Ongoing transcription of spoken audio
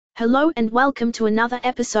Hello and welcome to another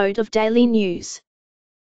episode of Daily News.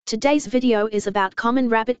 Today's video is about common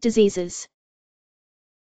rabbit diseases.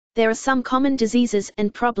 There are some common diseases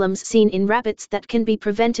and problems seen in rabbits that can be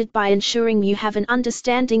prevented by ensuring you have an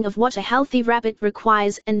understanding of what a healthy rabbit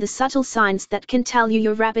requires and the subtle signs that can tell you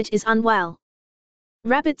your rabbit is unwell.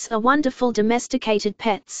 Rabbits are wonderful domesticated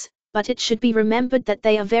pets, but it should be remembered that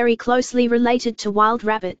they are very closely related to wild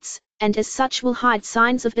rabbits, and as such will hide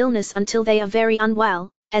signs of illness until they are very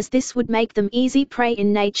unwell, as this would make them easy prey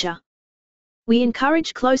in nature. We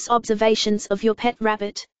encourage close observations of your pet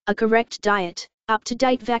rabbit, a correct diet,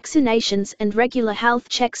 up-to-date vaccinations and regular health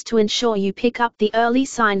checks to ensure you pick up the early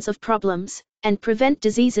signs of problems, and prevent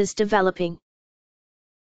diseases developing.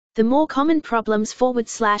 The more common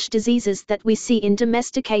problems/diseases that we see in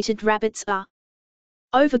domesticated rabbits are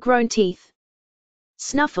overgrown teeth,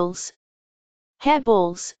 snuffles,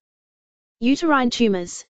 hairballs, uterine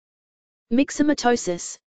tumors,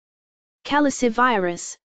 Myxomatosis,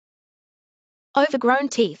 Calicivirus. Overgrown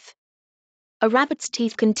teeth. A rabbit's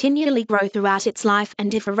teeth continually grow throughout its life,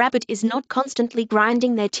 and if a rabbit is not constantly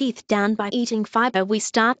grinding their teeth down by eating fiber, we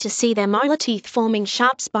start to see their molar teeth forming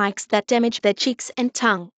sharp spikes that damage their cheeks and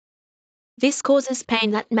tongue. This causes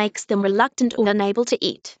pain that makes them reluctant or unable to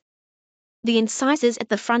eat. The incisors at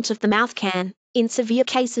the front of the mouth can, in severe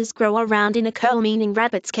cases, grow around in a curl, meaning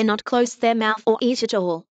rabbits cannot close their mouth or eat at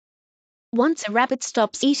all. Once a rabbit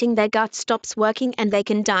stops eating, their gut stops working and they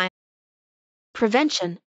can die.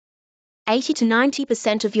 Prevention. 80 to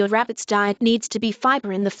 90% of your rabbit's diet needs to be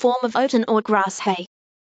fiber in the form of oaten or grass hay.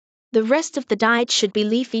 The rest of the diet should be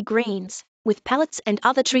leafy greens, with pellets and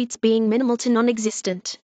other treats being minimal to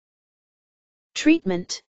non-existent.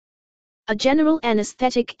 Treatment. A general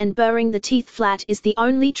anesthetic and burring the teeth flat is the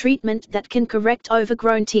only treatment that can correct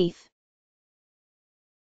overgrown teeth.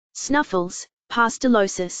 Snuffles,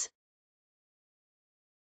 pustulosis.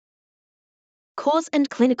 Cause and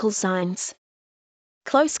clinical signs.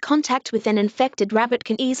 Close contact with an infected rabbit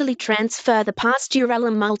can easily transfer the Pasteurella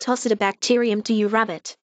multocida bacterium to your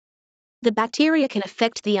rabbit. The bacteria can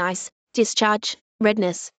affect the eyes, discharge,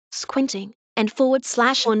 redness, squinting, and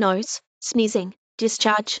forward/or nose, sneezing,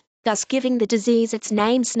 discharge, thus giving the disease its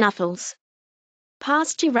name, snuffles.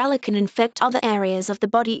 Pasteurella can infect other areas of the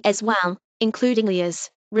body as well, including ears,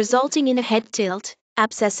 resulting in a head tilt,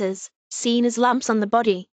 abscesses, seen as lumps on the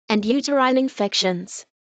body, and uterine infections.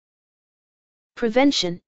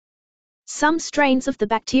 Prevention. Some strains of the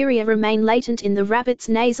bacteria remain latent in the rabbit's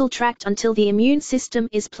nasal tract until the immune system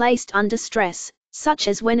is placed under stress, such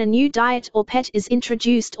as when a new diet or pet is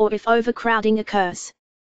introduced or if overcrowding occurs.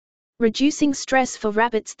 Reducing stress for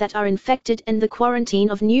rabbits that are infected and the quarantine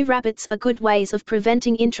of new rabbits are good ways of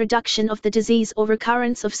preventing introduction of the disease or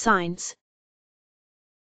recurrence of signs.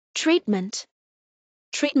 Treatment.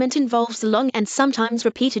 Treatment involves a long and sometimes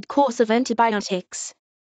repeated course of antibiotics.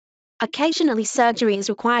 Occasionally surgery is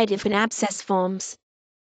required if an abscess forms.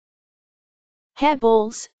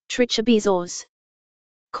 Hairballs, trichobezoars.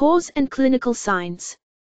 Cause and clinical signs.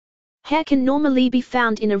 Hair can normally be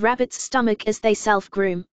found in a rabbit's stomach as they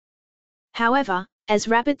self-groom. However, as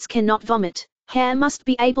rabbits cannot vomit, hair must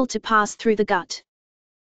be able to pass through the gut.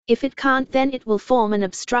 If it can't, then it will form an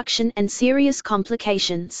obstruction and serious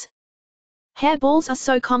complications. Hairballs are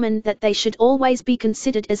so common that they should always be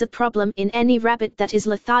considered as a problem in any rabbit that is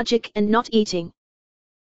lethargic and not eating.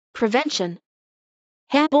 Prevention.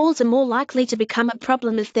 Hairballs are more likely to become a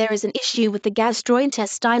problem if there is an issue with the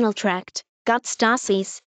gastrointestinal tract, gut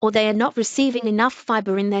stasis, or they are not receiving enough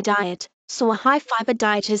fiber in their diet, so a high-fiber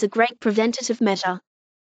diet is a great preventative measure.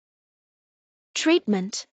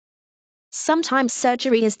 Treatment. Sometimes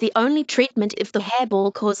surgery is the only treatment if the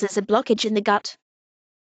hairball causes a blockage in the gut.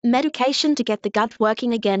 Medication to get the gut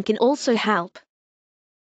working again can also help.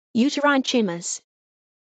 Uterine tumors.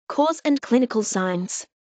 Cause and clinical signs.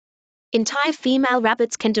 Entire female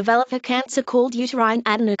rabbits can develop a cancer called uterine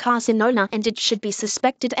adenocarcinoma, and it should be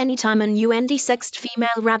suspected anytime a new undesexed female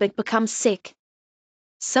rabbit becomes sick.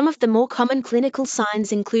 Some of the more common clinical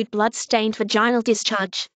signs include blood-stained vaginal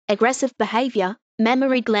discharge, aggressive behavior,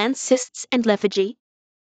 mammary gland cysts, and lethargy.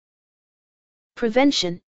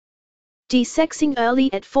 Prevention. Desexing early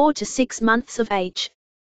at 4 to 6 months of age.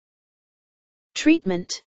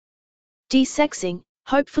 Treatment. Desexing,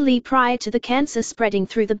 hopefully prior to the cancer spreading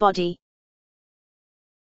through the body.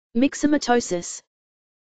 Myxomatosis.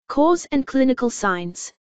 Cause and clinical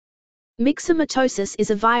signs. Myxomatosis is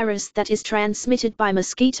a virus that is transmitted by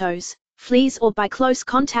mosquitoes, fleas, or by close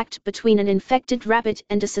contact between an infected rabbit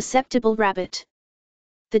and a susceptible rabbit.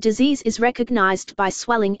 The disease is recognized by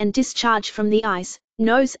swelling and discharge from the eyes,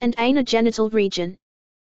 nose and anogenital region.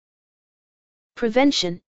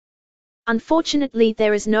 Prevention. Unfortunately,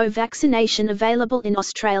 there is no vaccination available in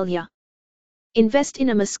Australia. Invest in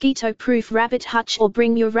a mosquito-proof rabbit hutch or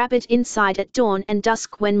bring your rabbit inside at dawn and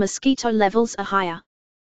dusk when mosquito levels are higher.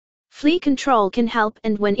 Flea control can help,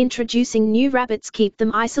 and when introducing new rabbits, keep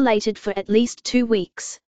them isolated for at least 2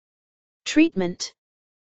 weeks. Treatment.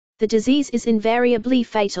 The disease is invariably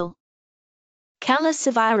fatal.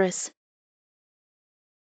 Calicivirus.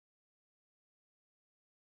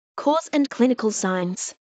 Cause and clinical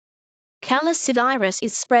signs. Calicivirus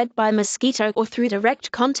is spread by mosquito or through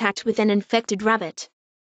direct contact with an infected rabbit.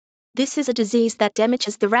 This is a disease that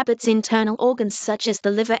damages the rabbit's internal organs such as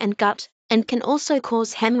the liver and gut, and can also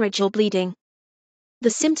cause hemorrhage or bleeding.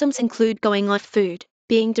 The symptoms include going off food,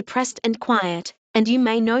 being depressed and quiet, and you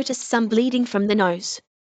may notice some bleeding from the nose.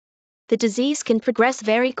 The disease can progress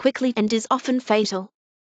very quickly and is often fatal.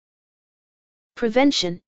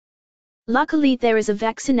 Prevention. Luckily, there is a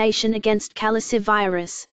vaccination against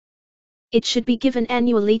Calicivirus. It should be given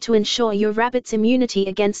annually to ensure your rabbit's immunity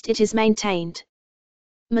against it is maintained.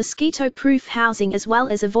 Mosquito-proof housing as well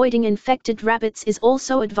as avoiding infected rabbits is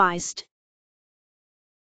also advised.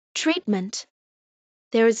 Treatment.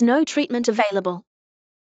 There is no treatment available.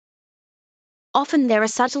 Often there are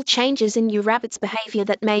subtle changes in your rabbit's behavior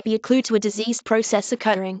that may be a clue to a disease process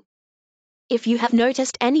occurring. If you have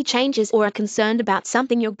noticed any changes or are concerned about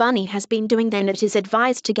something your bunny has been doing, then it is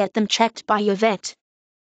advised to get them checked by your vet.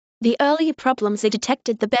 The earlier problems are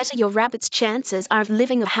detected, the better your rabbit's chances are of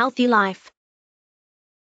living a healthy life.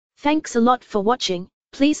 Thanks a lot for watching.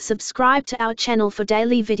 Please subscribe to our channel for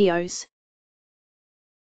daily videos.